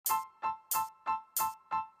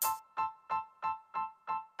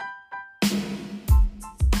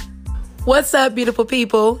What's up, beautiful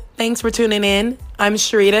people? Thanks for tuning in. I'm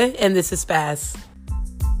Sharita, and this is Spaz.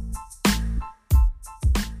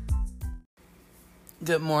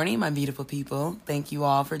 Good morning, my beautiful people. Thank you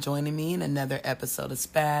all for joining me in another episode of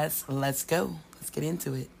Spaz. Let's go. Let's get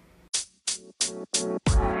into it.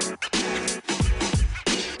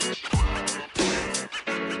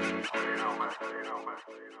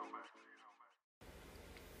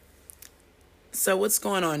 So what's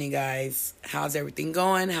going on, you guys? How's everything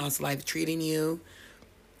going? How's life treating you?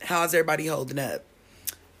 How's everybody holding up?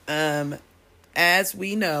 As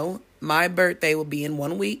we know, my birthday will be in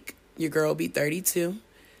 1 week. Your girl will be 32.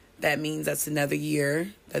 That means that's another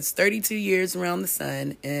year. That's 32 years around the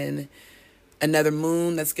sun and another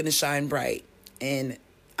moon that's going to shine bright. And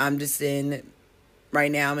I'm in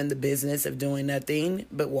the business of doing nothing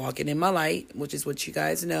but walking in my light, which is what you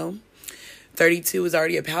guys know. 32 is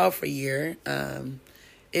already a powerful year.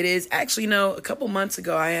 It is actually, a couple months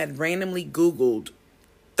ago, I had randomly Googled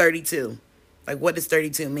 32. Like, what does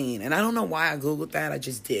 32 mean? And I don't know why I Googled that. I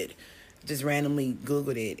just did. Just randomly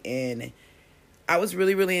Googled it. And I was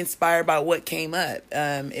really, really inspired by what came up.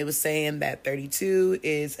 It was saying that 32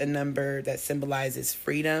 is a number that symbolizes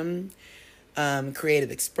freedom,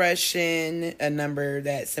 creative expression, a number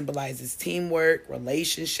that symbolizes teamwork,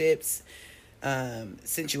 relationships,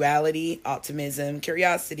 sensuality, optimism,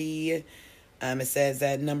 curiosity. It says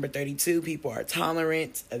that number 32 people are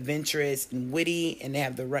tolerant, adventurous, and witty, and they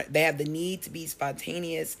have the need to be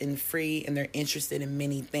spontaneous and free, and they're interested in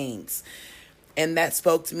many things. And that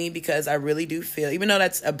spoke to me because I really do feel, even though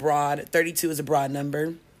 32 is a broad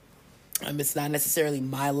number. It's not necessarily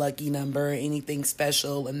my lucky number or anything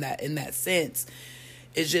special in that sense.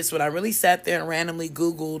 It's just when I really sat there and randomly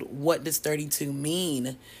Googled, what does 32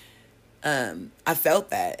 mean? I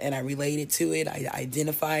felt that and I related to it. I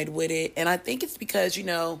identified with it. And I think it's because,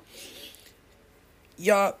 y'all,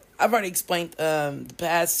 I've already explained the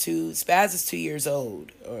past two. Spaz is 2 years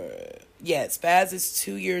old. Spaz is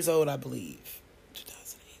 2 years old, I believe.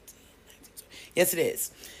 2018, 19, yes, it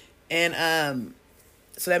is. And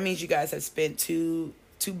so that means you guys have spent two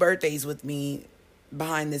birthdays with me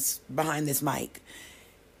behind this mic.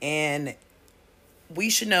 And we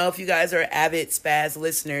should know, if you guys are avid Spaz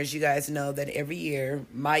listeners, you guys know that every year,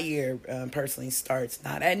 my year personally starts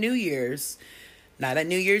not at New Year's, not at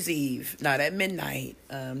New Year's Eve, not at midnight.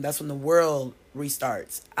 That's when the world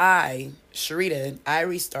restarts. Sharita, I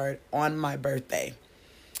restart on my birthday.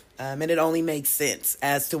 And it only makes sense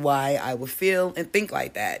as to why I would feel and think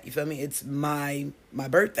like that. You feel me? It's my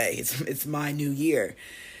birthday. It's my new year.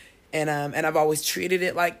 And I've always treated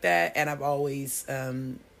it like that, and I've always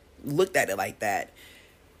looked at it like that.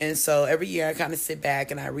 And so every year I kind of sit back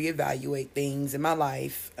and I reevaluate things in my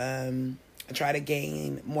life. I try to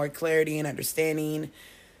gain more clarity and understanding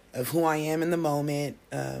of who I am in the moment.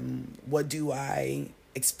 What do I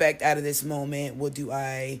expect out of this moment? What do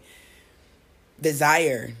I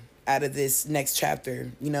desire out of this next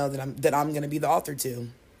chapter, that I'm going to be the author to?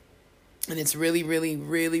 And it's really, really,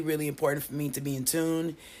 really, really important for me to be in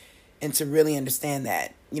tune and to really understand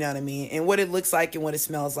that, you know what I mean? And what it looks like and what it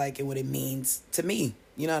smells like and what it means to me,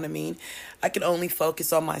 you know what I mean? I can only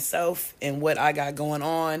focus on myself and what I got going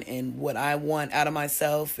on and what I want out of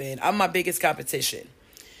myself. And I'm my biggest competition.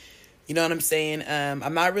 You know what I'm saying?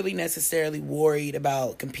 I'm not really necessarily worried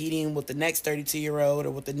about competing with the next 32-year-old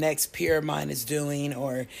or what the next peer of mine is doing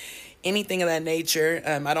or anything of that nature.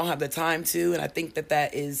 I don't have the time to, and I think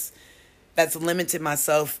that's limited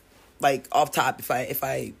myself, like, off top if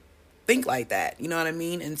I think like that, you know what I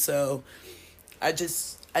mean? And so I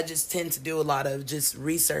just tend to do a lot of just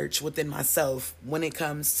research within myself when it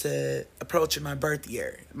comes to approaching my birth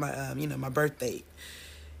year, my birth date.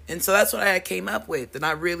 And so that's what I came up with. And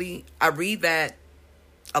I read that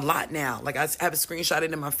a lot now. Like, I have a screenshot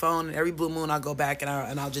in my phone, and every blue moon I'll go back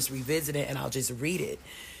and I'll just revisit it and I'll just read it.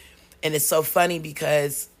 And it's so funny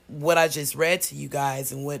because what I just read to you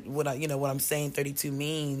guys and what I'm saying 32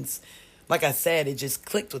 means, like I said, it just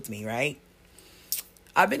clicked with me, right?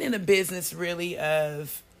 I've been in a business really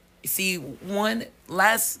of, the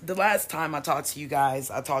last time I talked to you guys,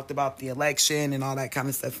 I talked about the election and all that kind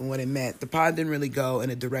of stuff and what it meant. The pod didn't really go in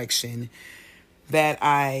a direction that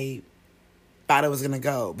I thought it was going to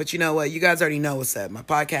go. But you know what? You guys already know what's up. My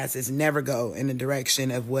podcast is never go in the direction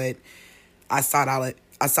of what I sought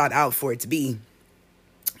out for it to be.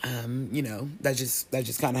 That's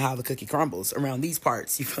just kind of how the cookie crumbles around these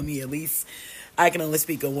parts. You feel me? At least I can only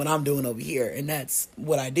speak on what I'm doing over here, and that's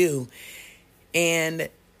what I do. And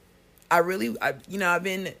I've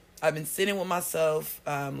been sitting with myself,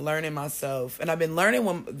 learning myself, and I've been learning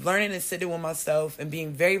and sitting with myself and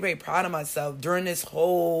being very, very proud of myself during this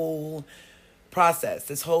whole process,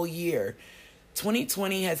 this whole year,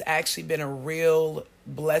 2020 has actually been a real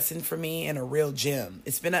blessing for me and a real gem.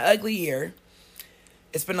 It's been an ugly year.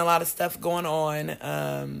 It's been a lot of stuff going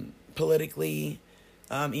on, politically,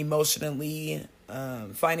 emotionally,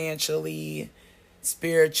 financially,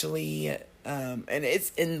 spiritually,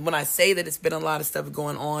 and when I say that it's been a lot of stuff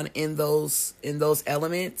going on in those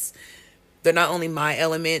elements, they're not only my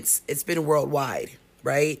elements, it's been worldwide,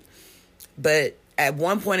 right? But at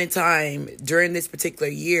one point in time during this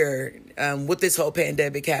particular year, with this whole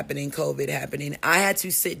pandemic happening, COVID happening, I had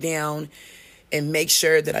to sit down and make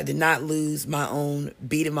sure that I did not lose my own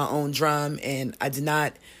beat of my own drum, and I did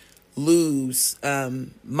not lose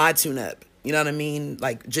my tune-up. You know what I mean?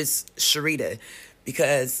 Like, just Sharita,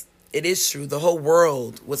 because it is true. The whole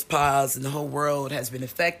world was paused and the whole world has been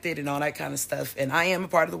affected and all that kind of stuff. And I am a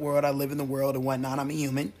part of the world. I live in the world and whatnot. I'm a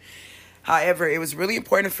human. However, it was really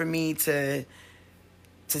important for me to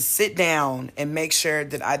sit down and make sure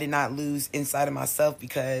that I did not lose inside of myself,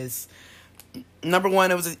 because number one,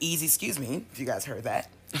 it was an easy, excuse me, if you guys heard that.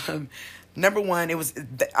 Number one, it was,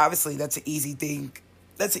 obviously that's an easy thing.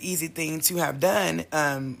 That's an easy thing to have done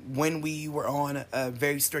when we were on a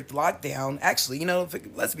very strict lockdown. Actually, you know,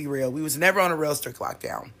 let's be real. We was never on a real strict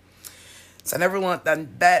lockdown. So I never want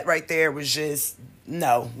that right there was just,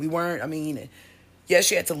 no, we weren't. I mean,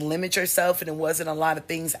 yes, you had to limit yourself and it wasn't a lot of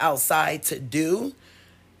things outside to do,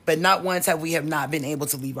 but not once have we not been able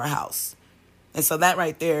to leave our house. And so that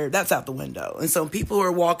right there, that's out the window. And so people who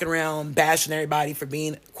are walking around bashing everybody for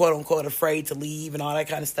being quote unquote afraid to leave and all that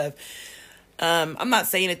kind of stuff. I'm not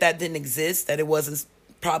saying that didn't exist, that it wasn't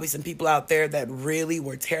probably some people out there that really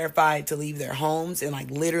were terrified to leave their homes and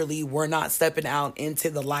like literally were not stepping out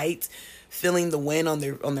into the light, feeling the wind on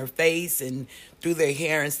their face and through their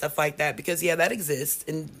hair and stuff like that. Because yeah, that exists,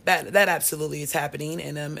 and that absolutely is happening,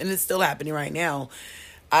 and it's still happening right now.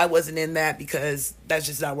 I wasn't in that because that's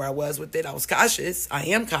just not where I was with it. I was cautious. I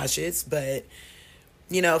am cautious, but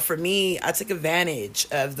you know, for me, I took advantage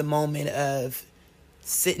of the moment of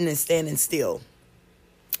sitting and standing still.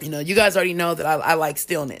 You know, you guys already know that I like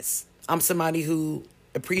stillness. I'm somebody who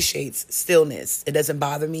appreciates stillness. It doesn't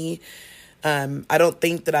bother me. I don't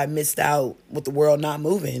think that I missed out with the world not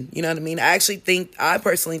moving. You know what I mean? I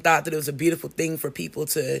personally thought that it was a beautiful thing for people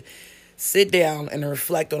to sit down and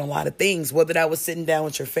reflect on a lot of things, whether that was sitting down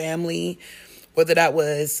with your family, whether that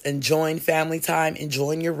was enjoying family time,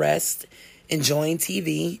 enjoying your rest, enjoying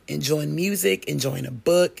TV, enjoying music, enjoying a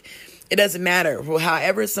book. It doesn't matter. Well,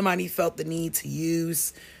 however somebody felt the need to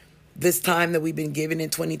use this time that we've been given in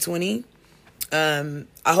 2020, I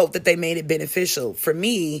hope that they made it beneficial. For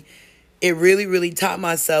me, it really, really taught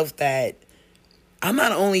myself that I'm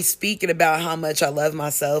not only speaking about how much I love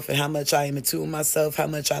myself and how much I am in tune with myself, how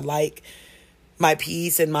much I like my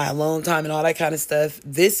peace and my alone time and all that kind of stuff.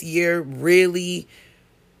 This year really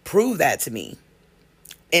proved that to me.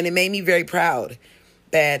 And it made me very proud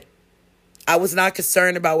that I was not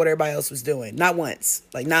concerned about what everybody else was doing. Not once.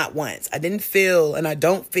 Like, not once. I didn't feel, and I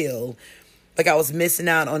don't feel, like I was missing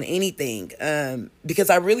out on anything. Because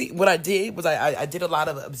what I did was I did a lot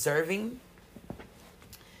of observing.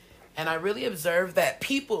 And I really observed that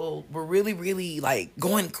people were really, really, like,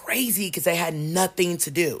 going crazy because they had nothing to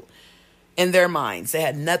do in their minds. They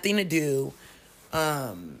had nothing to do.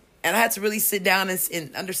 And I had to really sit down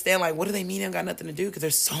and understand, like, what do they mean I got nothing to do? Because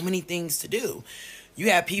there's so many things to do. You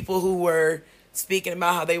had people who were speaking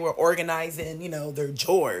about how they were organizing, you know, their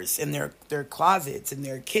drawers and their closets and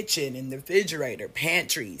their kitchen and their refrigerator,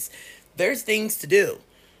 pantries. There's things to do.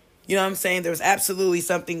 You know what I'm saying? There was absolutely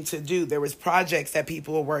something to do. There was projects that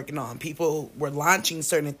people were working on. People were launching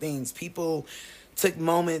certain things. People took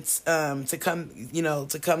moments to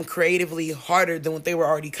come creatively harder than what they were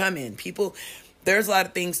already coming. There's a lot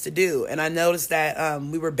of things to do. And I noticed that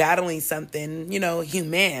we were battling something, you know,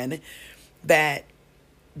 human, that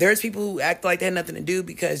there's people who act like they had nothing to do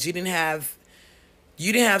because you didn't have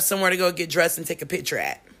somewhere to go get dressed and take a picture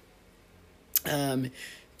at.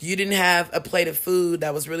 You didn't have a plate of food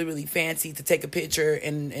that was really, really fancy to take a picture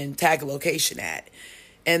and tag a location at.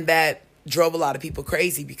 And that drove a lot of people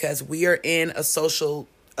crazy because we are in a social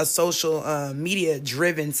media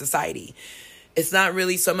driven society. It's not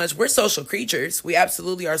really so much, we're social creatures. We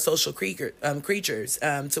absolutely are social creatures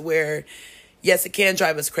to where, yes, it can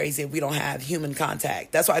drive us crazy if we don't have human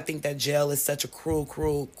contact. That's why I think that jail is such a cruel,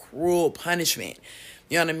 cruel, cruel punishment.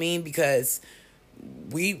 You know what I mean? Because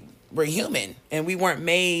we're human and we weren't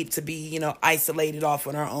made to be, you know, isolated off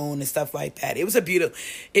on our own and stuff like that. It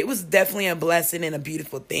was definitely a blessing and a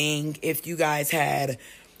beautiful thing. If you guys had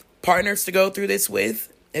partners to go through this with,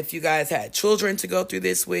 if you guys had children to go through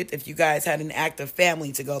this with, if you guys had an active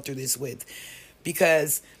family to go through this with,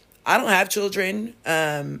 because I don't have children.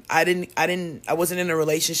 I wasn't in a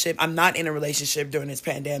relationship. I'm not in a relationship during this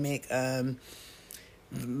pandemic. For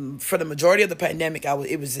the majority of the pandemic,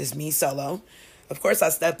 it was just me solo. Of course, I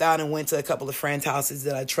stepped out and went to a couple of friends' houses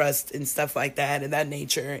that I trust and stuff like that and that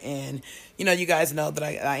nature. And, you guys know that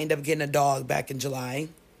I ended up getting a dog back in July.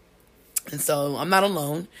 And so I'm not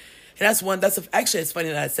alone. And actually, it's funny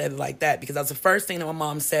that I said it like that, because that's the first thing that my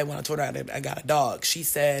mom said when I told her I got a dog. She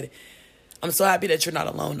said, "I'm so happy that you're not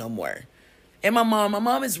alone no more." And my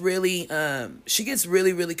mom is really, she gets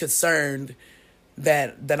really, really concerned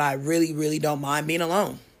that I really, really don't mind being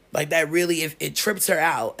alone. Like, that really, if it trips her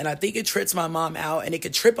out. And I think it trips my mom out, and it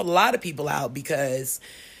could trip a lot of people out, because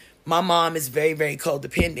my mom is very, very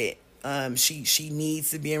codependent. She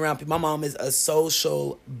needs to be around people. My mom is a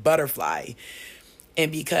social butterfly.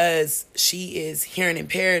 And because she is hearing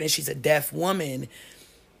impaired and she's a deaf woman,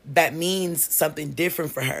 that means something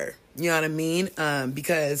different for her. You know what I mean?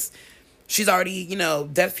 Because she's already,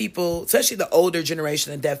 deaf people, especially the older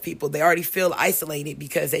generation of deaf people, they already feel isolated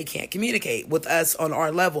because they can't communicate with us on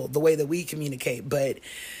our level, the way that we communicate. But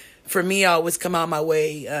for me, I always come out my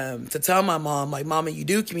way to tell my mom, like, "Mama, you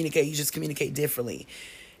do communicate, you just communicate differently."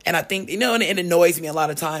 And I think, and it annoys me a lot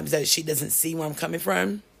of times that she doesn't see where I'm coming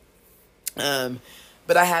from.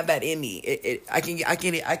 But I have that in me. I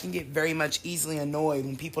can get very much easily annoyed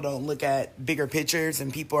when people don't look at bigger pictures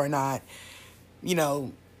and people are not,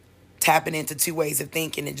 tapping into two ways of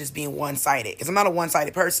thinking and just being one-sided. Because I'm not a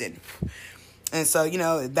one-sided person. And so,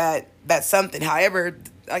 that's something. However,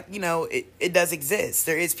 it does exist.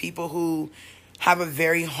 There is people who have a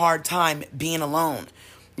very hard time being alone.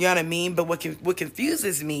 You know what I mean? But what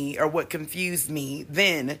confuses me, or what confused me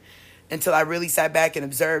then, until I really sat back and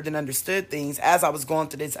observed and understood things as I was going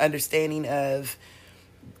through this understanding of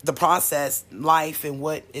the process, life, and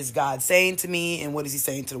what is God saying to me, and what is he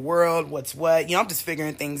saying to the world, what's what. I'm just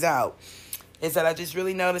figuring things out. Is that I just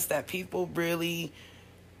really noticed that people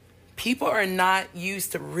are not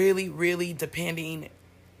used to really, really depending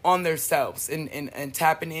on themselves and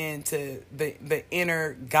tapping into the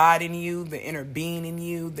inner God in you, the inner being in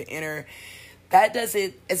you, that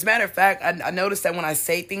doesn't, as a matter of fact, I noticed that when I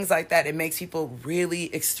say things like that, it makes people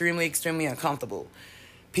really extremely, extremely uncomfortable.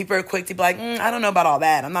 People are quick to be like, I don't know about all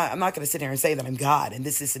that. I'm not going to sit here and say that I'm God and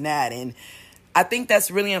this and that. And I think that's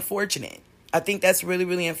really unfortunate. I think that's really,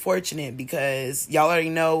 really unfortunate, because y'all already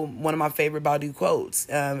know one of my favorite Badu quotes.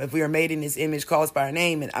 If we are made in his image, call us by our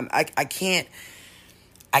name. And I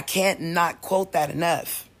can't not quote that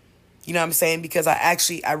enough. You know what I'm saying? Because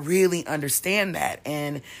I really understand that.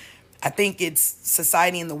 And I think it's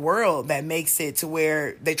society in the world that makes it to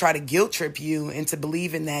where they try to guilt trip you into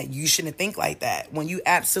believing that you shouldn't think like that, when you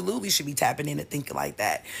absolutely should be tapping into thinking like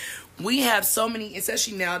that. We have so many,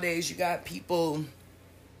 especially nowadays, you got people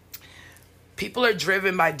are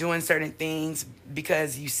driven by doing certain things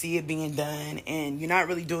because you see it being done, and you're not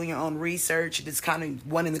really doing your own research. You're just kind of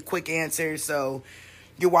wanting the quick answer, so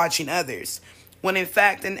you're watching others. When in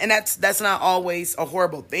fact, and that's not always a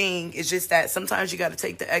horrible thing. It's just that sometimes you got to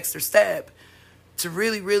take the extra step to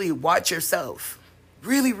really, really watch yourself.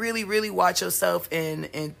 Really, really, really watch yourself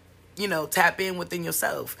and tap in within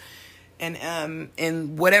yourself.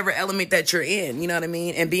 And whatever element that you're in, you know what I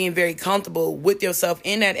mean? And being very comfortable with yourself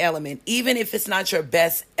in that element, even if it's not your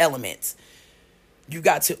best element. You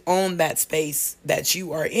got to own that space that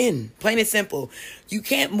you are in. Plain and simple. You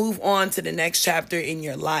can't move on to the next chapter in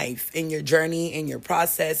your life, in your journey, in your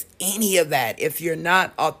process, any of that, if you're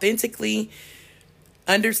not authentically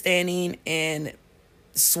understanding and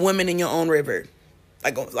swimming in your own river.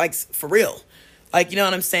 Like for real. Like, you know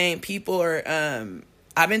what I'm saying? People are,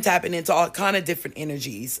 I've been tapping into all kind of different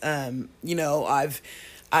energies.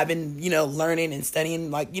 I've been, learning and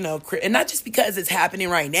studying, and not just because it's happening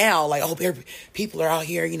right now, like, oh, people are out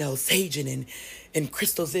here, saging and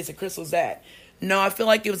crystals this and crystals that. No, I feel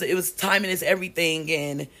like it was timing is everything,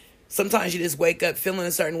 and sometimes you just wake up feeling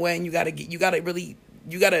a certain way, and you gotta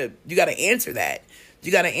answer that.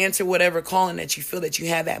 You gotta answer whatever calling that you feel that you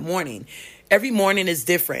have that morning. Every morning is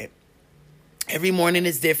different. Every morning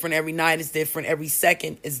is different. Every night is different. Every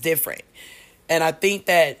second is different. And I think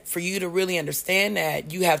that for you to really understand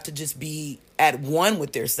that, you have to just be at one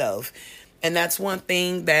with yourself. And that's one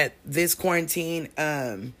thing that this quarantine,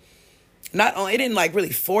 not only, it didn't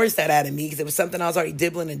really force that out of me, because it was something I was already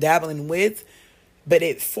dibbling and dabbling with, but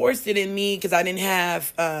it forced it in me because I didn't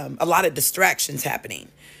have a lot of distractions happening.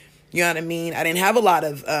 You know what I mean? I didn't have a lot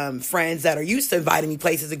of friends that are used to inviting me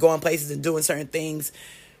places and going places and doing certain things,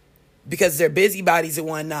 because they're busybodies and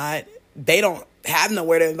whatnot. They don't have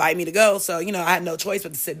nowhere to invite me to go. So, I had no choice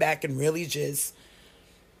but to sit back and really just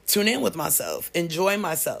tune in with myself, enjoy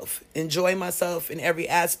myself in every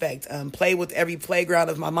aspect, play with every playground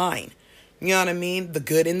of my mind. You know what I mean? The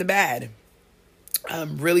good and the bad.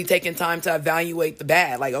 Really taking time to evaluate the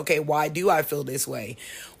bad. Like, okay, why do I feel this way?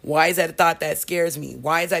 Why is that a thought that scares me?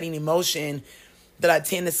 Why is that an emotion that I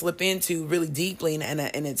tend to slip into really deeply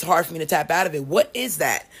and it's hard for me to tap out of it? What is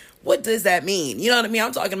that? What does that mean? You know what I mean?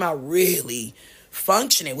 I'm talking about really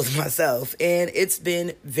functioning with myself. And it's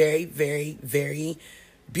been very, very, very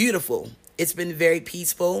beautiful. It's been very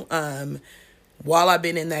peaceful. While I've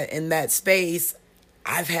been in that space,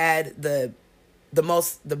 I've had the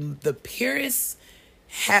purest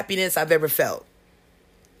happiness I've ever felt.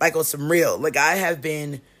 Like on some real. Like I have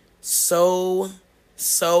been so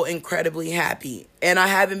incredibly happy. And I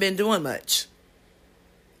haven't been doing much.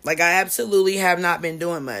 Like I absolutely have not been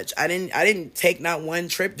doing much. I didn't take not one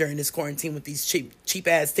trip during this quarantine with these cheap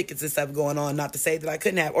ass tickets and stuff going on. Not to say that I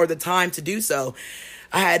couldn't have, or the time to do so.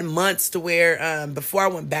 I had months to where before I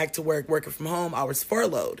went back to work, working from home, I was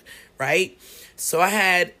furloughed, right? So I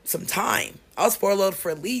had some time. I was furloughed for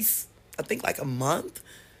at least, I think like a month.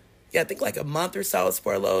 Yeah, I think like a month or so I was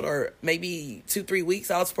furloughed, or maybe 2-3 weeks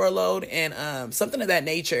I was furloughed, and something of that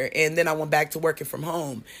nature. And then I went back to working from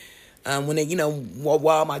home when they,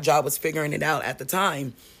 while my job was figuring it out at the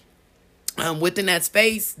time. Within that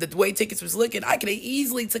space, the way tickets was looking, I could have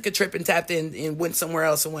easily took a trip and tapped in and went somewhere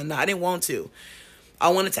else and whatnot. I didn't want to. I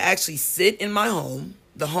wanted to actually sit in my home,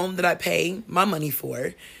 the home that I pay my money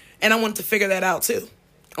for, and I wanted to figure that out too.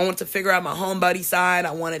 I wanted to figure out my homebody side.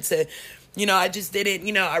 I wanted to, I just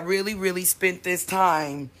didn't, I really, really spent this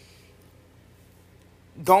time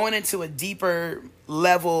going into a deeper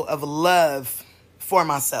level of love for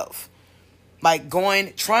myself. Like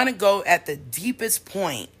trying to go at the deepest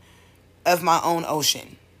point of my own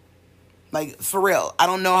ocean. Like, for real. I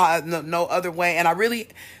don't know how, no other way. And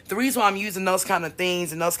the reason why I'm using those kind of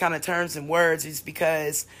things and those kind of terms and words is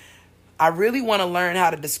because I really want to learn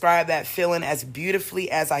how to describe that feeling as beautifully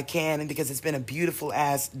as I can, and because it's been a beautiful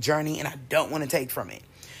ass journey and I don't want to take from it.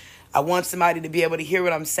 I want somebody to be able to hear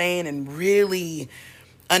what I'm saying and really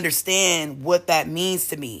understand what that means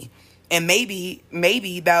to me. And maybe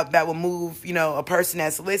that will move, a person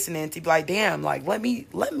that's listening to be like, damn, like, let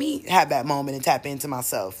me have that moment and tap into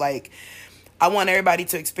myself. Like, I want everybody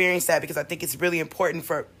to experience that, because I think it's really important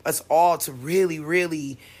for us all to really,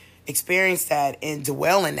 really experience that and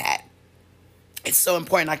dwell in that. It's so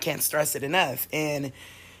important. I can't stress it enough. And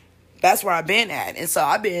that's where I've been at. And so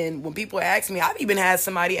when people ask me, I've even had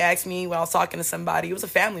somebody ask me when I was talking to somebody, it was a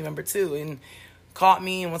family member too, and called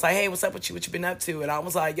me and was like, hey, what's up with you? What you been up to? And I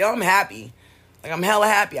was like, yo, I'm happy. Like, I'm hella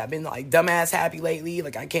happy. I've been like dumbass happy lately.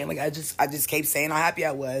 Like, I just kept saying how happy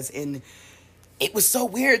I was. And it was so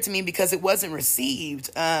weird to me because it wasn't received.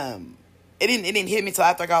 It didn't hit me till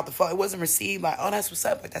after I got off the phone. It wasn't received like, oh, that's what's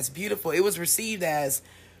up. Like, that's beautiful. It was received as,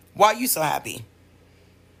 why are you so happy?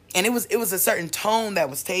 And it was a certain tone that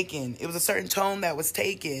was taken. It was a certain tone that was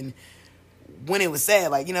taken when it was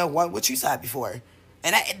said, like, what you so happy for?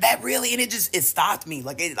 And that really, and it stopped me.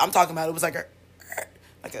 Like, I'm talking about, it was like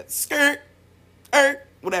a skirt,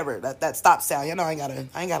 whatever, that stop sound. I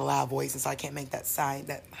ain't got a loud voice, and so I can't make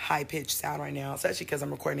that high pitched sound right now, especially because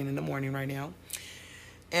I'm recording in the morning right now.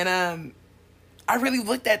 And I really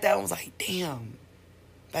looked at that and was like, damn,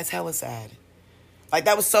 that's hella sad. Like,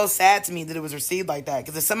 that was so sad to me that it was received like that.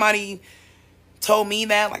 Because if somebody told me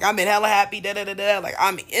that, like, I've been hella happy, like,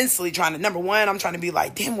 I'm instantly trying to, number one, I'm trying to be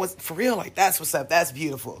like, damn, what's for real? Like, that's what's up. That's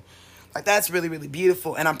beautiful. Like, that's really, really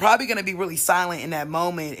beautiful. And I'm probably going to be really silent in that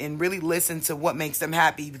moment and really listen to what makes them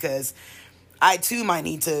happy, because I too might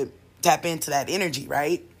need to tap into that energy,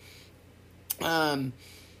 right?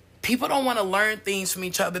 People don't want to learn things from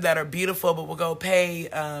each other that are beautiful, but will go pay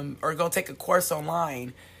or go take a course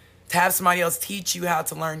online to have somebody else teach you how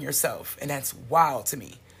to learn yourself. And that's wild to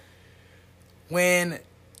me. When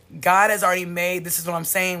God has already made, this is what I'm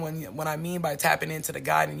saying when I mean by tapping into the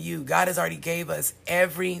God in you. God has already gave us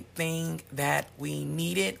everything that we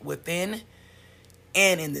needed within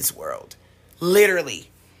and in this world. Literally,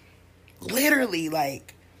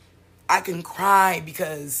 like, I can cry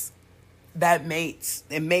because it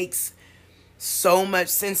makes so much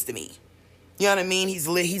sense to me. You know what I mean?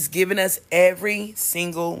 He's given us every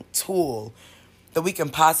single tool that we can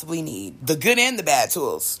possibly need. The good and the bad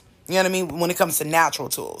tools. You know what I mean? When it comes to natural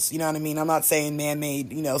tools. You know what I mean? I'm not saying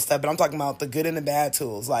man-made, stuff, but I'm talking about the good and the bad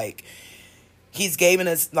tools. Like, he's given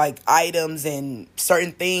us, like, items and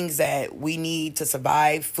certain things that we need to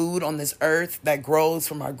survive. Food on this earth that grows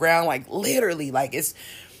from our ground. Like, literally, like,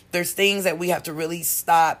 there's things that we have to really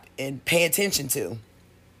stop and pay attention to.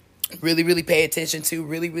 Really, really pay attention to.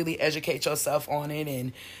 Really, really educate yourself on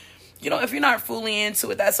it. if you're not fully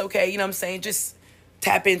into it, that's okay. You know what I'm saying? Just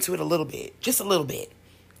tap into it a little bit. Just a little bit.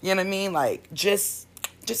 You know what I mean? Like, just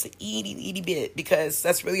an itty bit, because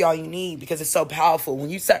that's really all you need, because it's so powerful. When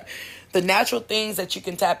you start, the natural things that you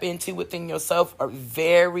can tap into within yourself are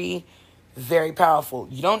very, very powerful.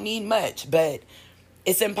 You don't need much, but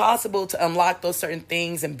it's impossible to unlock those certain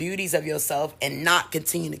things and beauties of yourself and not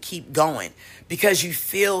continue to keep going, because you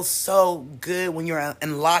feel so good when you're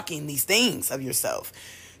unlocking these things of yourself.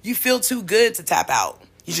 You feel too good to tap out.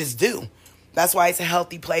 You just do. That's why it's a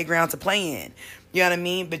healthy playground to play in. You know what I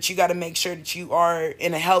mean? But you got to make sure that you are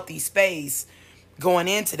in a healthy space going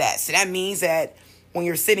into that. So that means that when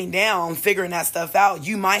you're sitting down figuring that stuff out,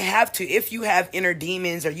 you might have to, if you have inner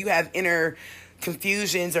demons or you have inner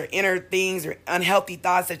confusions or inner things or unhealthy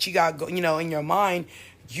thoughts that you got, in your mind,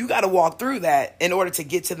 you got to walk through that in order to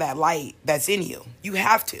get to that light that's in you. You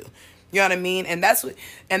have to. You know what I mean? And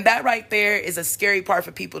that right there is a scary part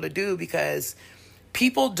for people to do, because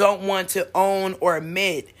people don't want to own or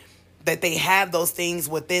admit that they have those things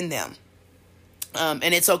within them. And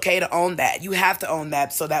it's okay to own that. You have to own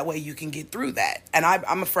that, so that way you can get through that. And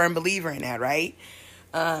I'm a firm believer in that, right?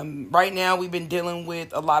 Right now, we've been dealing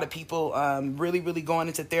with a lot of people really, really going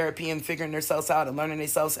into therapy and figuring themselves out and learning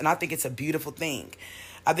themselves. And I think it's a beautiful thing.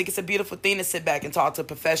 I think it's a beautiful thing to sit back and talk to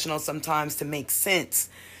professionals sometimes to make sense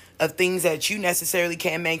of things that you necessarily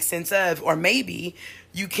can't make sense of. Or maybe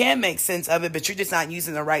you can make sense of it, but you're just not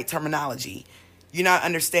using the right terminology. You're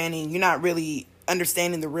not really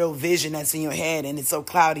understanding the real vision that's in your head, and it's so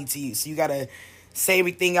cloudy to you. So you got to say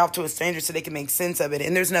everything out to a stranger so they can make sense of it.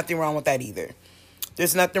 And there's nothing wrong with that either.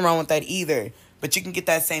 But you can get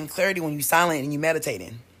that same clarity when you're silent and you're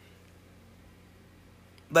meditating.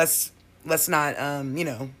 Let's not,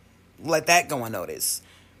 let that go unnoticed.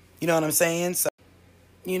 You know what I'm saying? So,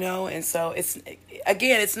 and so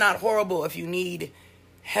it's not horrible if you need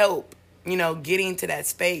help, getting to that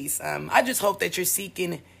space. I just hope that you're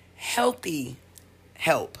seeking healthy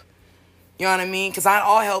help. You know what I mean? Because not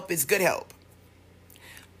all help is good help.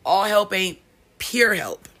 All help ain't pure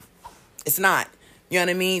help. It's not. You know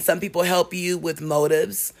what I mean? Some people help you with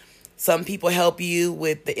motives. Some people help you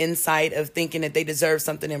with the insight of thinking that they deserve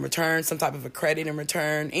something in return, some type of a credit in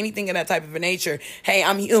return, anything of that type of a nature. Hey,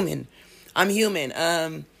 I'm human.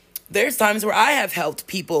 There's times where I have helped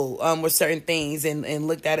people with certain things and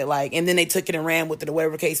looked at it like, and then they took it and ran with it or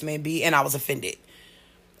whatever the case may be, and I was offended.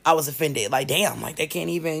 Like, damn, like they can't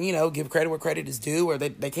even, give credit where credit is due, or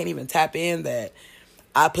they can't even tap in that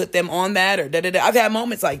I put them on that, or da-da-da. I've had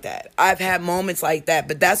moments like that.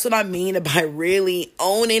 But that's what I mean by really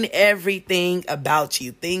owning everything about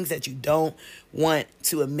you. Things that you don't want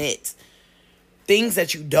to admit.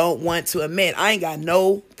 I ain't got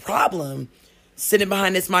no problem sitting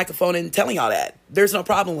behind this microphone and telling y'all that. There's no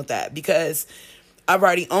problem with that, because I've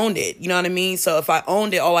already owned it. You know what I mean? So if I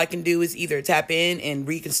owned it, all I can do is either tap in and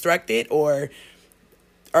reconstruct it, or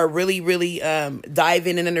really, really dive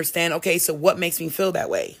in and understand, okay, so what makes me feel that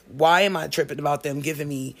way? Why am I tripping about them giving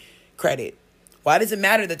me credit? Why does it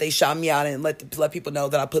matter that they shout me out and let people know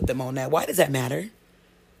that I put them on that? Why does that matter?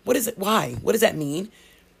 What is it? Why? What does that mean?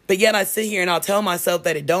 But yet I sit here and I'll tell myself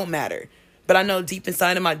that it don't matter. But I know deep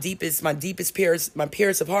inside of my deepest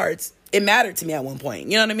purest of hearts, it mattered to me at one point.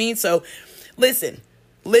 You know what I mean? So listen.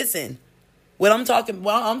 When I'm talking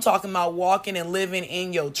about walking and living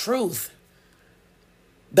in your truth,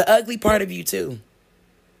 the ugly part of you too.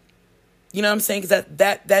 You know what I'm saying? Because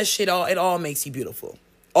that shit it all makes you beautiful.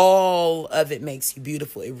 All of it makes you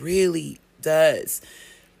beautiful. It really does.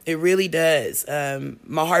 It really does.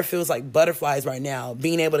 My heart feels like butterflies right now,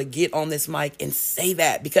 being able to get on this mic and say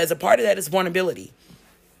that, because a part of that is vulnerability.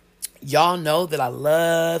 Y'all know that I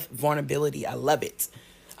love vulnerability. I love it.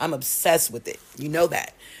 I'm obsessed with it. You know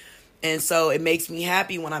that. And so it makes me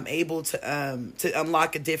happy when I'm able to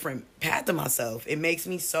unlock a different path of myself. It makes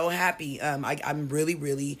me so happy. I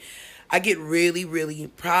get really, really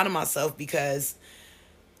proud of myself, because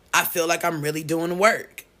I feel like I'm really doing the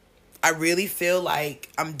work. I really feel like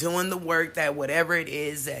I'm doing the work that whatever it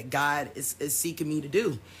is that God is seeking me to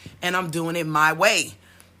do. And I'm doing it my way.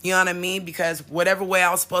 You know what I mean? Because whatever way I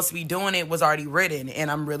was supposed to be doing it was already written. And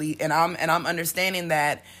I'm understanding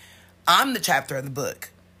that I'm the chapter of the book.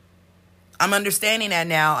 I'm understanding that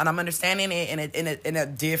now, and I'm understanding it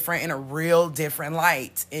in a real different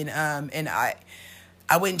light. And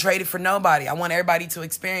I wouldn't trade it for nobody. I want everybody to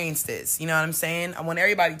experience this. You know what I'm saying? I want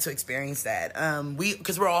everybody to experience that.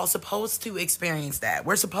 Because we're all supposed to experience that.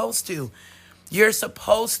 We're supposed to. You're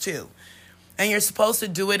supposed to. And you're supposed to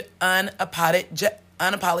do it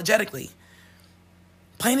unapologetically.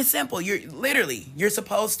 Plain and simple. You're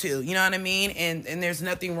supposed to. You know what I mean? And there's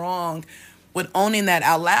nothing wrong with owning that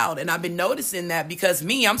out loud. And I've been noticing that because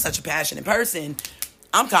I'm such a passionate person.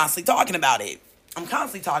 I'm constantly talking about it.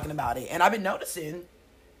 And I've been noticing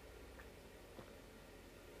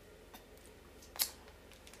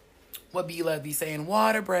what B-Love be saying.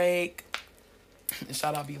 Water break.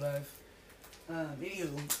 Shout out B-Love.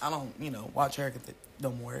 Anywho, I don't, watch her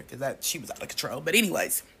no more because she was out of control. But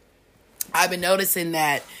anyways, I've been noticing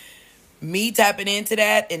that me tapping into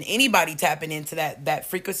that and anybody tapping into that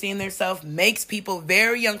frequency in their self makes people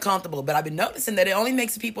very uncomfortable. But I've been noticing that it only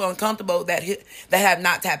makes people uncomfortable that have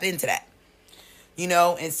not tapped into that.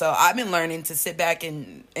 And so I've been learning to sit back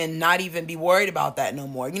and not even be worried about that no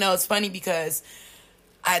more. It's funny because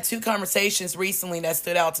I had 2 conversations recently that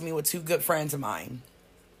stood out to me with 2 good friends of mine.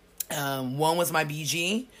 One was my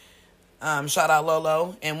BG, shout out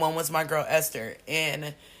Lolo, and one was my girl Esther. And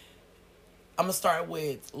I'm going to start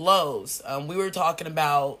with Lowe's. We were talking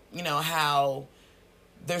about, how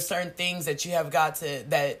there's certain things that you have got to,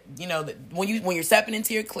 that when you're stepping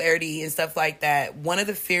into your clarity and stuff like that, one of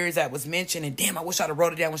the fears that was mentioned, and damn, I wish I'd have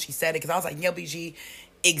wrote it down when she said it, because I was like, yeah, BG,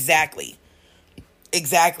 exactly.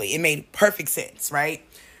 It made perfect sense, right?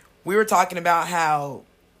 We were talking about how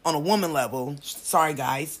on a woman level, sorry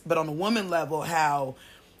guys, but on a woman level, how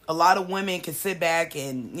a lot of women can sit back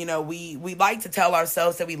and, we like to tell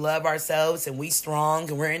ourselves that we love ourselves and we strong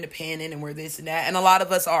and we're independent and we're this and that. And a lot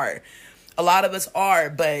of us are.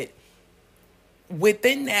 But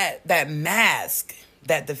within that mask,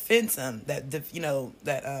 that defensism,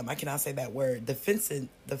 I cannot say that word,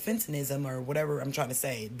 defensivism or whatever I'm trying to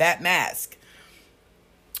say, that mask,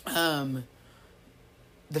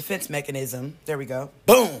 defense mechanism, there we go,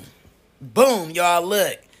 boom, y'all,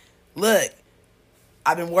 look,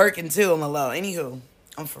 I've been working too on the low. Anywho,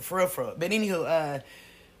 I'm for real. But anywho,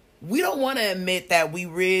 we don't want to admit that we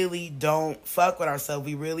really don't fuck with ourselves.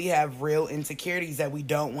 We really have real insecurities that we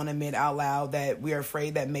don't want to admit out loud, that we are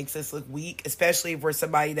afraid that makes us look weak, especially if we're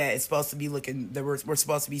somebody that is supposed to be looking, that we're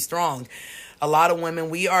supposed to be strong. A lot of women,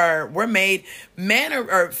 we're made, men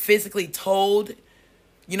are physically told,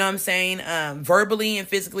 you know what I'm saying, verbally and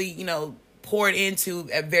physically, poured into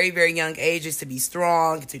at very, very young ages to be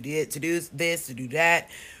strong, to do this, to do that.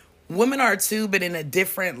 Women are too, but in a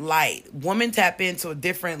different light. Women tap into a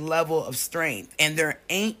different level of strength, and there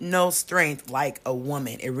ain't no strength like a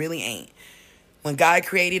woman. It really ain't. When God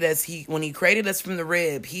created us, when he created us from the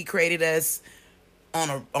rib, he created us on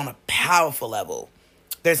a powerful level.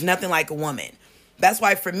 There's nothing like a woman. That's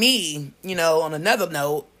why for me, on another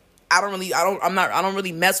note, I don't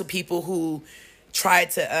really mess with people who try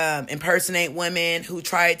to impersonate women, who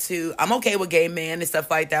try to, I'm okay with gay men and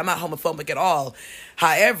stuff like that. I'm not homophobic at all.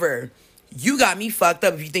 However, you got me fucked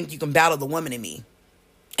up if you think you can battle the woman in me.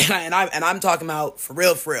 And I'm talking about for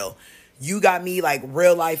real. You got me like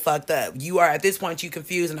real life fucked up. You are at this point, you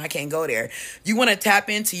confused, and I can't go there. You want to tap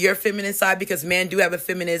into your feminine side, because men do have a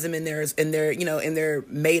feminism in their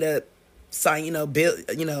made up side, build,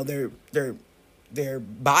 their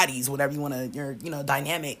bodies, whatever you want to, your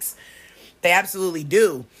dynamics. They absolutely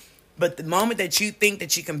do. But the moment that you think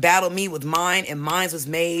that you can battle me with mine, and mine was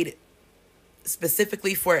made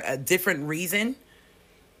specifically for a different reason,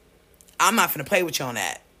 I'm not finna play with you on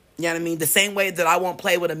that. You know what I mean? The same way that I won't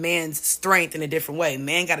play with a man's strength in a different way.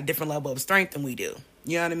 Man got a different level of strength than we do.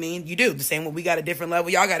 You know what I mean? You do. The same way we got a different level,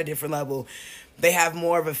 y'all got a different level. They have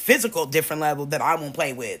more of a physical different level that I won't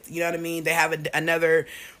play with. You know what I mean? They have another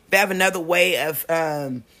way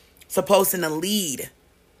of supposed to lead.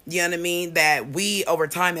 You know what I mean? That we, over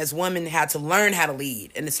time as women, had to learn how to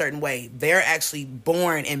lead in a certain way. They're actually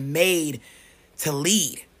born and made to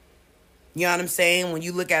lead. You know what I'm saying? When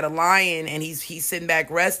you look at a lion and he's sitting back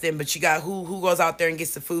resting, but you got who goes out there and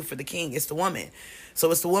gets the food for the king? It's the woman. So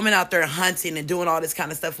it's the woman out there hunting and doing all this kind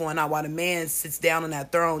of stuff going on, while the man sits down on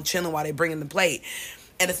that throne chilling while they bring him the plate.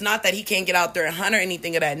 And it's not that he can't get out there and hunt or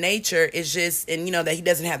anything of that nature. It's just, and that he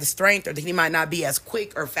doesn't have the strength, or that he might not be as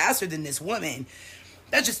quick or faster than this woman.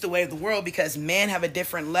 That's just the way of the world, because men have a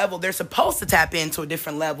different level. They're supposed to tap into a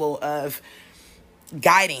different level of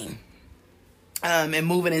guiding and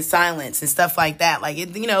moving in silence and stuff like that. Like,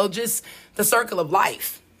 just the circle of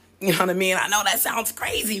life. You know what I mean? I know that sounds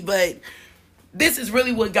crazy, but this is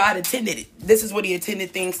really what God intended. This is what he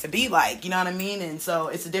intended things to be like. You know what I mean? And so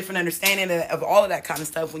it's a different understanding of all of that kind of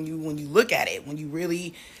stuff when you look at it, when you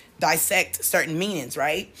really dissect certain meanings,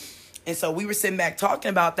 right? And so we were sitting back talking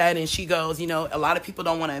about that, and she goes, a lot of people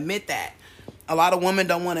don't want to admit that. A lot of women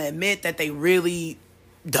don't want to admit that they really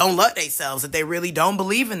don't love themselves, that they really don't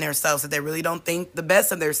believe in themselves, that they really don't think the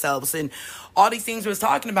best of themselves. And all these things we was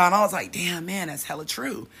talking about, and I was like, damn, man, that's hella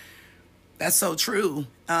true. That's so true.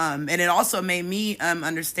 And it also made me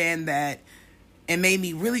understand that It made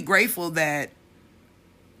me really grateful that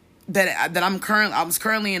I was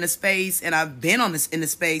currently in a space, and I've been in a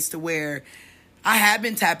space to where I have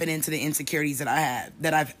been tapping into the insecurities that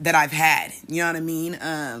I've had. You know what I mean?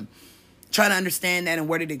 Trying to understand that, and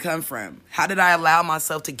where did it come from? How did I allow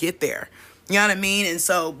myself to get there? You know what I mean? And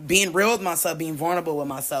so being real with myself, being vulnerable with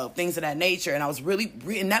myself, things of that nature. And I was really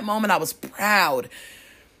in that moment, I was proud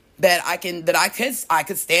that I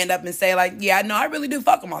could stand up and say, like, yeah, no, I really do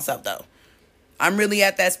fuck with myself though. I'm really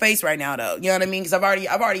at that space right now though. You know what I mean? Because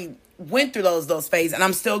I've already went through those phases, and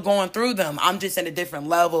I'm still going through them. I'm just in a different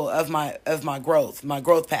level of my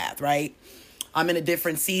growth path, right? I'm in a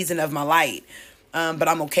different season of my light. But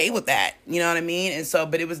I'm okay with that. You know what I mean? And so,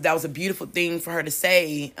 but that was a beautiful thing for her to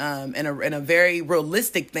say, and a very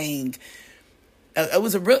realistic thing. It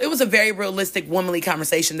was a very realistic womanly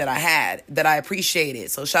conversation that I had that I appreciated.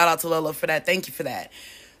 So shout out to Lola for that. Thank you for that.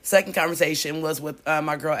 Second conversation was with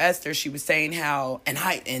my girl Esther. She was saying how,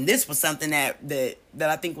 and this was something that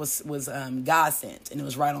I think was God sent, and it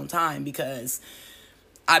was right on time, because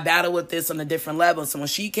I battled with this on a different level. So when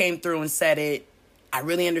she came through and said it, I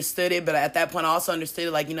really understood it, but at that point I also understood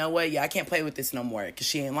it, like, you know what, yeah, I can't play with this no more, because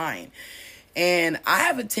she ain't lying. And I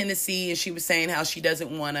have a tendency, and she was saying how she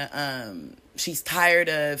doesn't want to, she's tired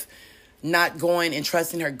of not going and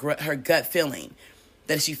trusting her gut feeling.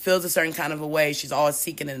 That if she feels a certain kind of a way, she's always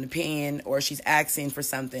seeking an opinion, or she's asking for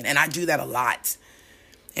something. And I do that a lot.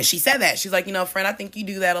 And she said that. She's like, you know, friend, I think you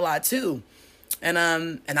do that a lot too. And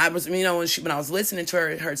I was, you know, when I was listening to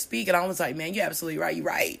her speak, and I was like, man, you're absolutely right. You're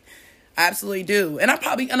right. I absolutely do. And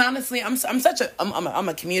honestly, I'm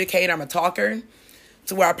a communicator. I'm a talker,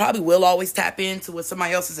 to where I probably will always tap into what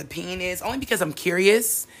somebody else's opinion is, only because I'm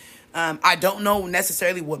curious. I don't know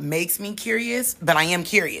necessarily what makes me curious, but I am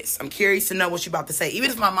curious. I'm curious to know what you're about to say, even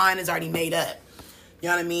if my mind is already made up. You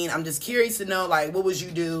know what I mean? I'm just curious to know, like, what would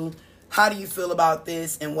you do? How do you feel about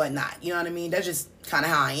this and whatnot? You know what I mean? That's just kind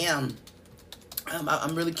of how I am.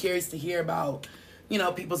 I'm really curious to hear about, you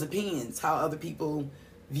know, people's opinions, how other people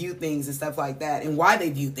view things and stuff like that, and why they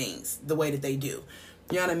view things the way that they do.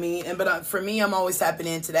 You know what I mean? But for me, I'm always tapping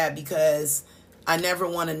into that, because I never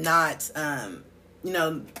want to not,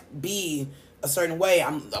 be a certain way.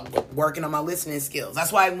 I'm working on my listening skills.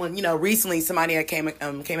 That's why when, recently somebody came at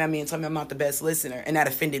me and told me I'm not the best listener, and that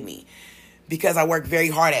offended me, because I work very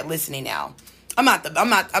hard at listening now. I'm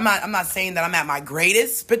not saying that I'm at my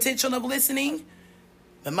greatest potential of listening,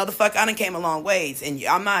 but motherfucker, I done came a long ways, and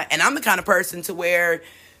I'm the kind of person to where,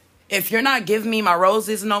 if you're not giving me my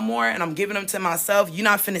roses no more, and I'm giving them to myself, you're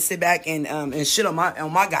not finna sit back and shit on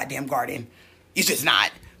my goddamn garden. You're just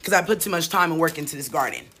not, because I put too much time and work into this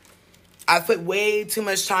garden. I put way too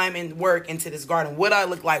much time and work into this garden. What I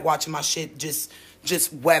look like watching my shit just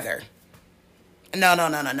weather?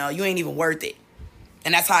 No. You ain't even worth it.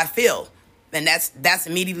 And that's how I feel. And that's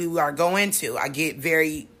immediately where I go into. I get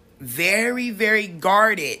very, very, very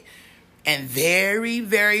guarded and very,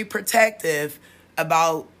 very protective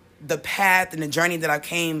about the path and the journey that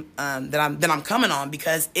I'm coming on,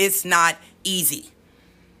 because it's not easy.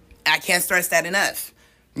 I can't stress that enough.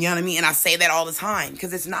 You know what I mean? And I say that all the time,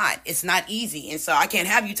 because it's not easy. And so I can't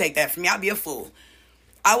have you take that from me. I'd be a fool.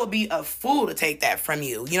 I would be a fool to take that from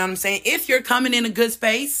you. You know what I'm saying? If you're coming in a good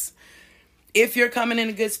space,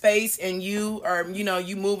 and you are,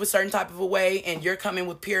 you move a certain type of a way, and you're coming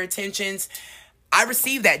with pure intentions, I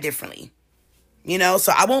receive that differently.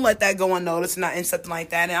 So I won't let that go unnoticed and something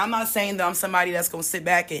like that. And I'm not saying that I'm somebody that's going to sit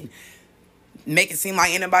back and make it seem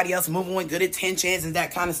like anybody else moving with good intentions and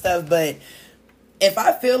that kind of stuff. But if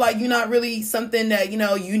I feel like you're not really something that,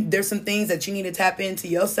 there's some things that you need to tap into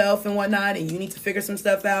yourself and whatnot, and you need to figure some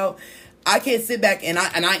stuff out, I can't sit back, and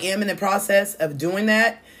I am in the process of doing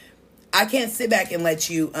that. I can't sit back and let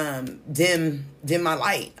you dim my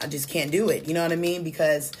light. I just can't do it. You know what I mean?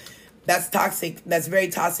 Because that's toxic. That's very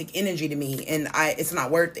toxic energy to me, and it's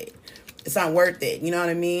not worth it. It's not worth it. You know what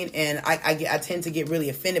I mean? And I tend to get really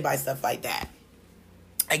offended by stuff like that.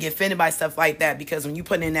 I get offended by stuff like that, because when you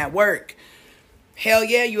put in that work, hell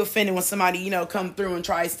yeah, you offended when somebody, come through and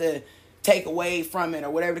tries to take away from it,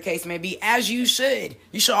 or whatever the case may be, as you should.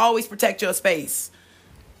 You should always protect your space.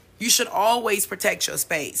 You should always protect your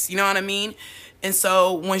space. You know what I mean? And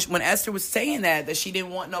so when Esther was saying that she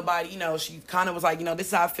didn't want nobody, she kind of was like, this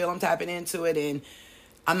is how I feel. I'm tapping into it, and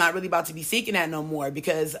I'm not really about to be seeking that no more,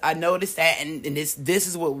 because I noticed that, and this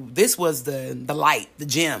was the light, the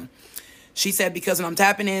gem. She said, because when I'm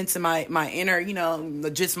tapping into my inner,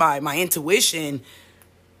 just my intuition,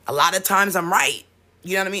 a lot of times I'm right.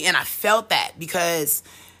 You know what I mean? And I felt that, because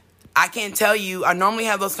I can't tell you, I normally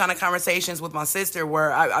have those kind of conversations with my sister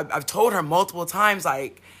where I've told her multiple times,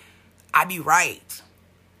 like, I be right.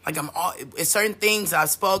 Like it's certain things I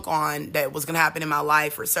spoke on that was going to happen in my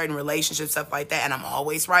life or certain relationships, stuff like that. And I'm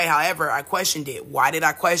always right. However, I questioned it. Why did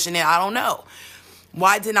I question it? I don't know.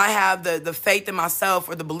 Why didn't I have the faith in myself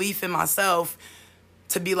or the belief in myself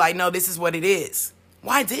to be like, no, this is what it is?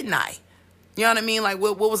 Why didn't I? You know what I mean? Like,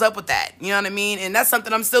 what was up with that? You know what I mean? And that's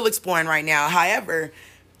something I'm still exploring right now. However,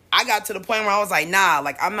 I got to the point where I was like, nah,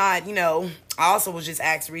 like, I'm not, I also was just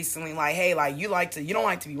asked recently, like, hey, like, you don't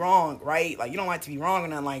like to be wrong, right? Like, you don't like to be wrong or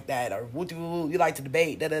nothing like that. Or you like to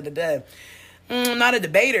debate, da-da-da-da. I'm not a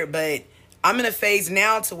debater, but I'm in a phase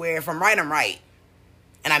now to where if I'm right, I'm right.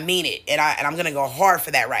 And I mean it. And I'm going to go hard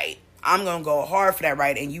for that right. I'm going to go hard for that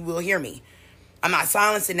right, and you will hear me. I'm not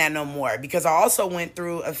silencing that no more, because I also went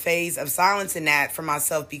through a phase of silencing that for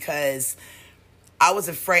myself because I was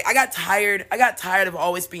afraid. I got tired of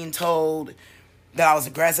always being told that I was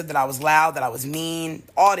aggressive, that I was loud, that I was mean,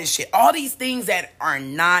 all this shit. All these things that are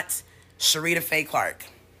not Sharita Faye Clark.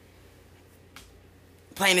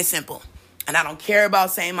 Plain and simple. And I don't care about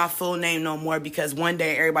saying my full name no more, because one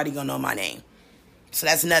day everybody gonna know my name. So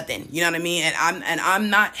that's nothing. You know what I mean? And I'm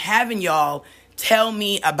not having y'all tell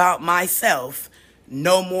me about myself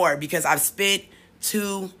no more, because I've spent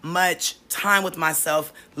too much time with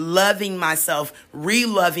myself, loving myself,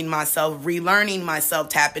 re-loving myself, relearning myself,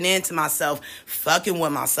 tapping into myself, fucking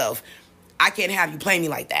with myself. I can't have you play me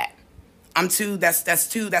like that.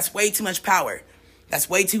 That's way too much power. That's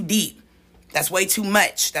way too deep. That's way too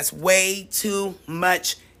much. That's way too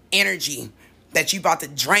much energy that you about to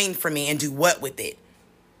drain from me, and do what with it?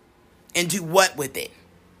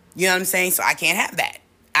 You know what I'm saying? So I can't have that.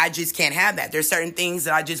 I just can't have that. There's certain things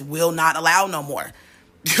that I just will not allow no more.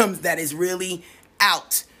 That is really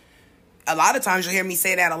out. A lot of times you'll hear me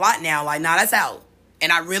say that a lot now. Like, nah, that's out. And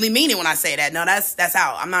I really mean it when I say that. No, that's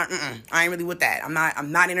out. I ain't really with that. I'm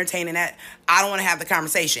not entertaining that. I don't want to have the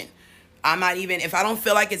conversation. I'm not even, if I don't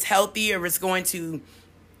feel like it's healthy or it's going to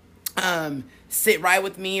sit right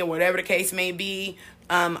with me or whatever the case may be.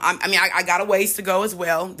 I got a ways to go as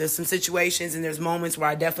well. There's some situations and there's moments where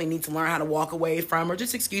I definitely need to learn how to walk away from, or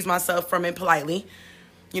just excuse myself from it politely.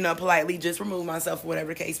 Politely just remove myself, whatever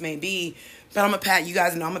the case may be. But you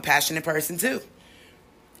guys know I'm a passionate person too.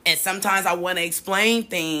 And sometimes I want to explain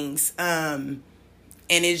things, and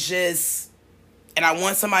it's just, and I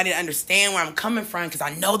want somebody to understand where I'm coming from, because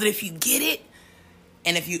I know that if you get it,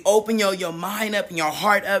 and if you open your mind up and your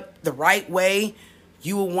heart up the right way,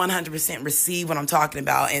 you will 100% receive what I'm talking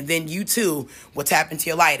about. And then you too will tap into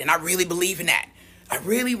your light. And I really believe in that. I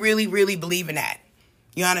really, really, really believe in that.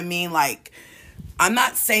 You know what I mean? Like, I'm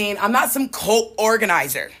not some cult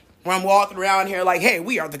organizer where I'm walking around here like, hey,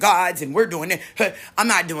 we are the gods and we're doing it. I'm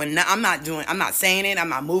not saying it. I'm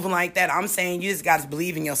not moving like that. I'm saying you just got to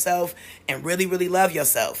believe in yourself and really, really love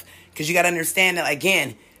yourself. Because you got to understand that,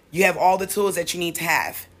 again, you have all the tools that you need to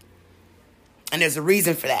have. And there's a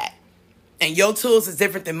reason for that. And your tools is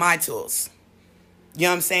different than my tools. You know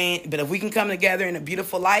what I'm saying? But if we can come together in a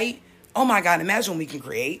beautiful light, oh my God, imagine what we can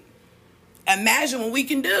create. Imagine what we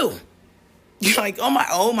can do. You're like,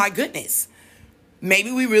 oh my goodness.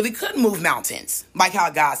 Maybe we really could move mountains, like how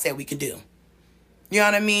God said we could do. You know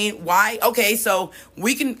what I mean? Why? Okay, so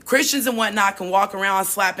Christians and whatnot can walk around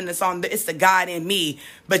slapping the song, it's the God in me.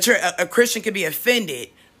 But a Christian could be offended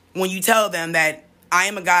when you tell them that I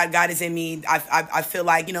am a God, God is in me. I feel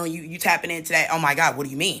like, you tapping into that. Oh my God, what do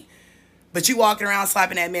you mean? But you walking around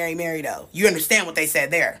slapping that Mary, Mary though. You understand what they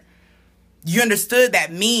said there. You understood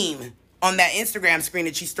that meme on that Instagram screen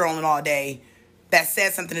that she's throwing all day that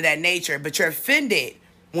said something of that nature. But you're offended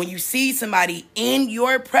when you see somebody in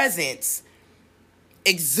your presence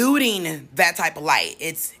exuding that type of light.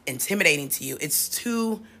 It's intimidating to you. It's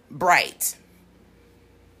too bright.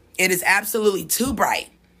 It is absolutely too bright.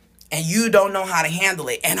 And you don't know how to handle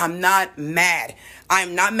it. And I'm not mad.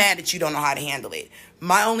 I'm not mad that you don't know how to handle it.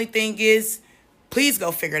 My only thing is, please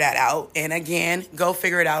go figure that out. And again, go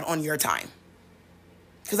figure it out on your time.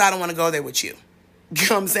 Because I don't want to go there with you. You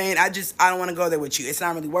know what I'm saying? I don't want to go there with you. It's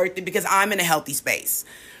not really worth it, because I'm in a healthy space.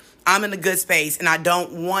 I'm in a good space. And I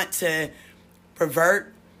don't want to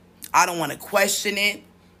pervert. I don't want to question it.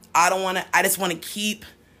 I just want to keep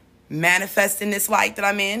manifesting this light that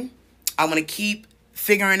I'm in. I want to keep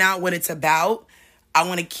figuring out what it's about. I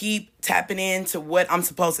want to keep tapping into what I'm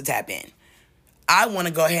supposed to tap in. I want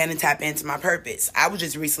to go ahead and tap into my purpose. I was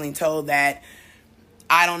just recently told that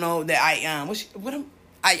I don't know that I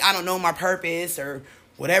don't know my purpose, or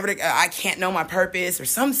whatever. I can't know my purpose, or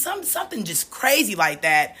something just crazy like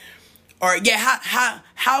that. Or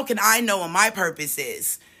how can I know what my purpose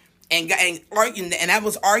is? And that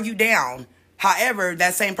was argued down. However,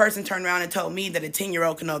 that same person turned around and told me that a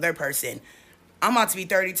 10-year-old can know their person. I'm about to be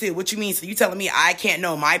 32. What you mean? So you telling me I can't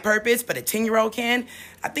know my purpose, but a 10-year-old can?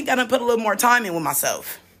 I think I done put a little more time in with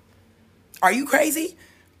myself. Are you crazy?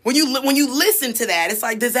 When you listen to that, it's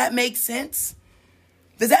like, does that make sense?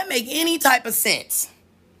 Does that make any type of sense?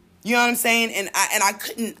 You know what I'm saying? And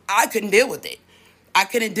I couldn't deal with it. I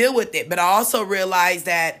couldn't deal with it. But I also realized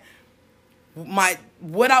that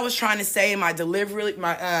what I was trying to say, my delivery,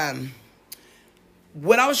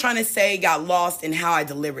 what I was trying to say got lost in how I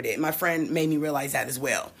delivered it. My friend made me realize that as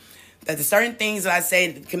well. That the certain things that I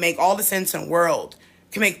say can make all the sense in the world,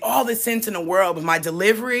 but my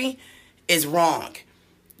delivery is wrong.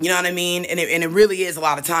 You know what I mean? And it really is a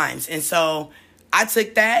lot of times. And so I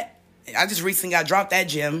took that. I just recently got dropped that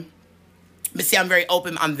gym. But see, I'm very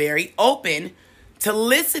open to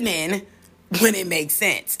listening when it makes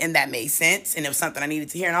sense. And that made sense. And it was something I needed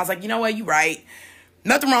to hear. And I was like, you know what? You're right.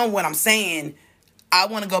 Nothing wrong with what I'm saying. I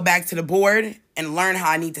want to go back to the board and learn how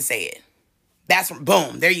I need to say it.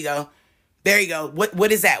 Boom. There you go.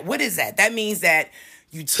 What is that? What is that? That means that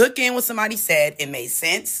you took in what somebody said. It made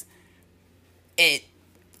sense. It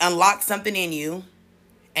unlocked something in you.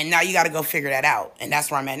 And now you got to go figure that out. And that's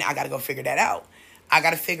where I'm at now. I got to go figure that out. I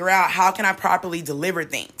got to figure out how can I properly deliver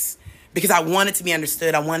things. Because I want it to be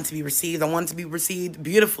understood. I want it to be received. I want it to be received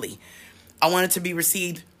beautifully. I want it to be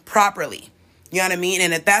received properly. You know what I mean?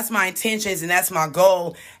 And if that's my intentions and that's my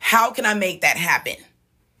goal, how can I make that happen?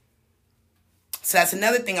 So that's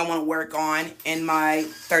another thing I want to work on in my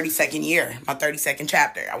 32nd year, my 32nd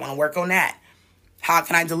chapter. I want to work on that. How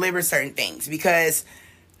can I deliver certain things? Because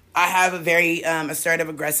I have a very assertive,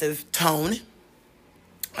 aggressive tone.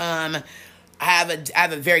 I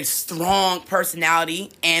have a very strong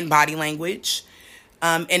personality and body language.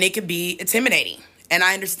 And it could be intimidating. And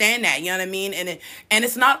I understand that, you know what I mean? And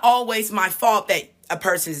it's not always my fault that a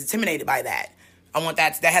person is intimidated by that. I want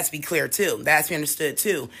that has to be clear too. That has to be understood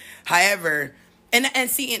too. However, and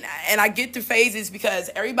I get the phases because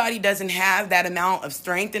everybody doesn't have that amount of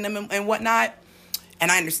strength in them and whatnot. And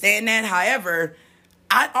I understand that. However,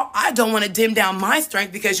 I don't want to dim down my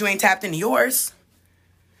strength because you ain't tapped into yours.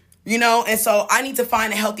 You know, and so I need to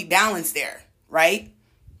find a healthy balance there, right?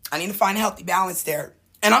 I need to find a healthy balance there.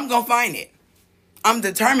 And I'm going to find it. I'm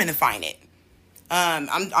determined to find it.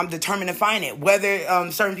 I'm determined to find it.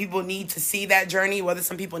 Whether certain people need to see that journey, whether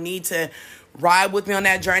some people need to ride with me on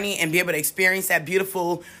that journey and be able to experience that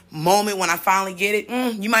beautiful moment when I finally get it,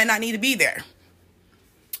 you might not need to be there.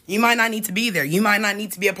 You might not need to be there. You might not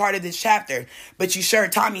need to be a part of this chapter. But you sure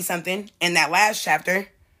taught me something in that last chapter.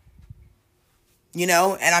 You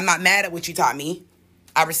know, and I'm not mad at what you taught me.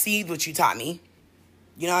 I received what you taught me.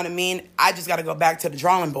 You know what I mean? I just got to go back to the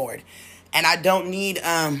drawing board. And I don't need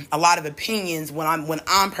a lot of opinions when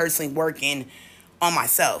I'm personally working on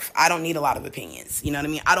myself. I don't need a lot of opinions. You know what I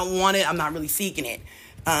mean? I don't want it. I'm not really seeking it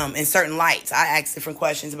in certain lights. I ask different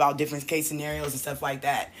questions about different case scenarios and stuff like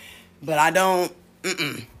that. But I don't.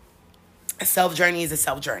 A self-journey is a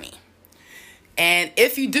self-journey. And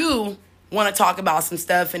if you do want to talk about some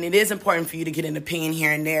stuff, and it is important for you to get an opinion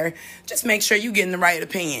here and there, just make sure you're getting the right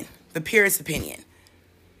opinion, the purest opinion.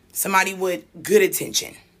 Somebody with good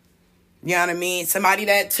intention. You know what I mean? Somebody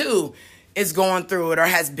that, too, is going through it or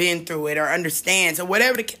has been through it or understands or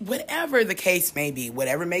whatever the case may be.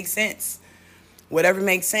 Whatever makes sense. Whatever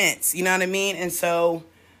makes sense. You know what I mean? And so,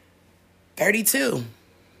 32.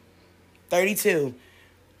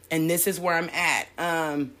 And this is where I'm at.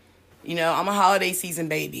 You know, I'm a holiday season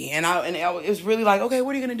baby. And it was really like, okay,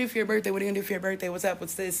 what are you going to do for your birthday? What are you going to do for your birthday? What's up?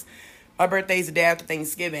 What's this? My birthday's the day after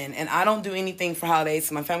Thanksgiving, and I don't do anything for holidays,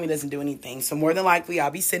 so my family doesn't do anything. So more than likely,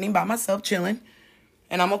 I'll be sitting by myself chilling,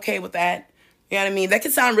 and I'm okay with that. You know what I mean? That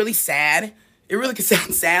can sound really sad. It really can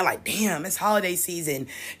sound sad, like, damn, it's holiday season.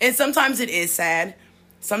 And sometimes it is sad.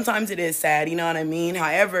 You know what I mean?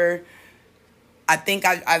 However, I think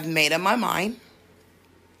I've made up my mind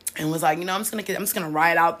and was like, you know, I'm just gonna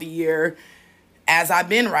ride out the year as I've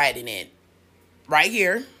been riding it, right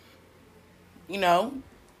here. You know,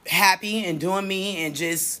 happy and doing me and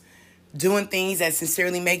just doing things that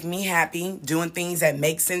sincerely make me happy, doing things that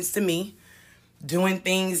make sense to me, doing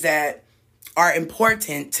things that are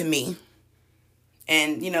important to me.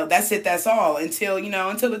 And, you know, that's it. That's all until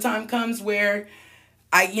the time comes where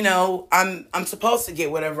I'm supposed to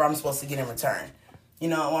get whatever I'm supposed to get in return. You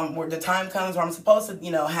know, where the time comes where I'm supposed to, you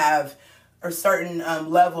know, have a certain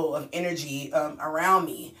level of energy around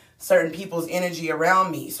me. Certain people's energy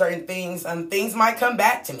around me, certain things might come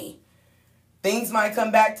back to me. Things might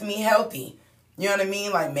come back to me healthy. You know what I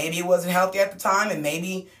mean? Like maybe it wasn't healthy at the time and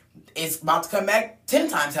maybe it's about to come back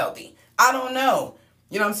 10 times healthy. I don't know.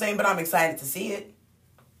 You know what I'm saying? But I'm excited to see it.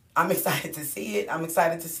 I'm excited to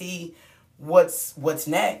see what's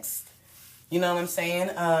next. You know what I'm saying?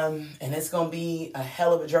 And it's going to be a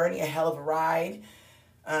hell of a journey, a hell of a ride.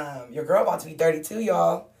 Your girl about to be 32,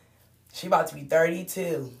 y'all. She about to be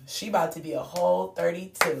 32. She about to be a whole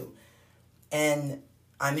 32. And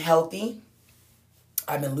I'm healthy.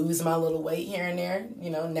 I've been losing my little weight here and there,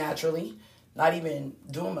 naturally. Not even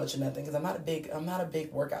doing much of nothing because I'm not a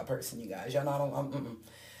big workout person, you guys. Y'all know I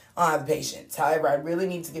don't have the patience. However, I really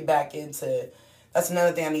need to get back into, that's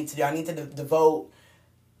another thing I need to do. I need to devote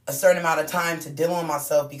a certain amount of time to dealing with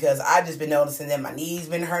myself because I've just been noticing that my knees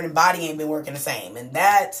been hurting, body ain't been working the same. And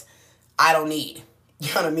that I don't need. You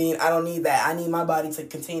know what I mean? I don't need that. I need my body to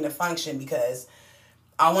continue to function because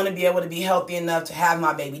I want to be able to be healthy enough to have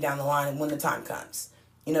my baby down the line when the time comes.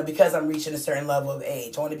 Because I'm reaching a certain level of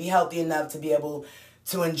age. I want to be healthy enough to be able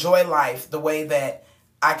to enjoy life the way that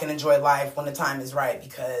I can enjoy life when the time is right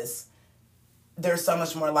because there's so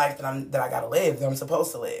much more life that I got to live, that I'm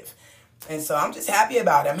supposed to live. And so I'm just happy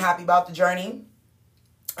about it. I'm happy about the journey.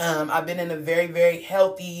 I've been in a very, very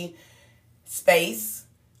healthy space.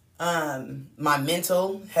 My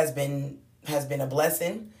mental has been a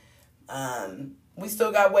blessing. We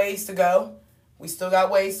still got ways to go. You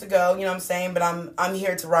know what I'm saying? But I'm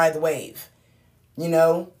here to ride the wave.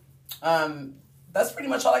 That's pretty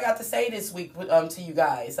much all I got to say this week to you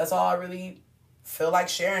guys. That's all I really feel like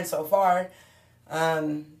sharing so far.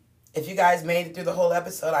 If you guys made it through the whole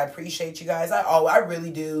episode, I appreciate you guys. I really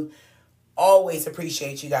do always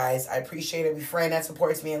appreciate you guys. I appreciate every friend that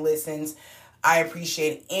supports me and listens. I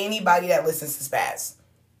appreciate anybody that listens to Spaz.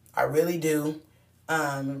 I really do.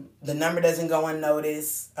 The number doesn't go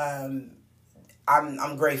unnoticed.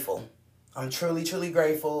 I'm grateful. I'm truly, truly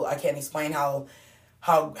grateful. I can't explain how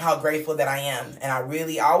grateful that I am. And I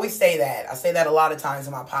always say that. I say that a lot of times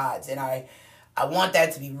in my pods. And I want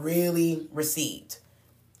that to be really received.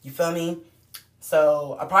 You feel me?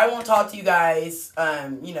 So I probably won't talk to you guys,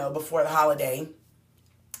 before the holiday.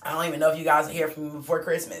 I don't even know if you guys will hear from me before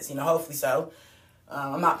Christmas. Hopefully so.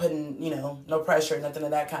 I'm not putting, no pressure, nothing of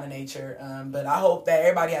that kind of nature. But I hope that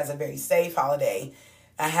everybody has a very safe holiday,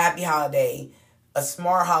 a happy holiday, a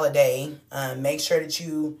smart holiday. Make sure that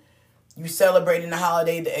you celebrating the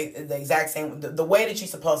holiday the exact same, the way that you're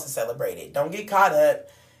supposed to celebrate it. Don't get caught up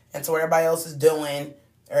into what everybody else is doing.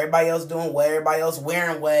 Everybody else doing what, everybody else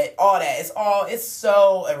wearing what, all that. It's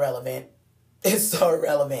so irrelevant. It's so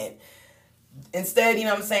irrelevant. Instead,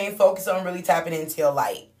 focus on really tapping into your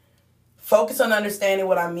light. Focus on understanding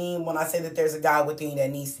what I mean when I say that there's a God within you that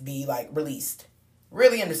needs to be, released.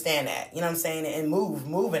 Really understand that, and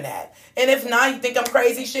move in that. And if not, you think I'm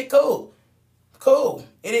crazy, shit, cool.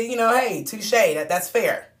 It is, hey, touche, that's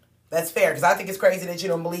fair. That's fair, because I think it's crazy that you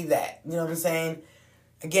don't believe that. You know what I'm saying?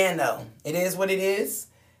 Again, though, it is what it is.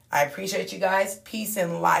 I appreciate you guys. Peace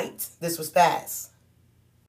and light. This was Spaz.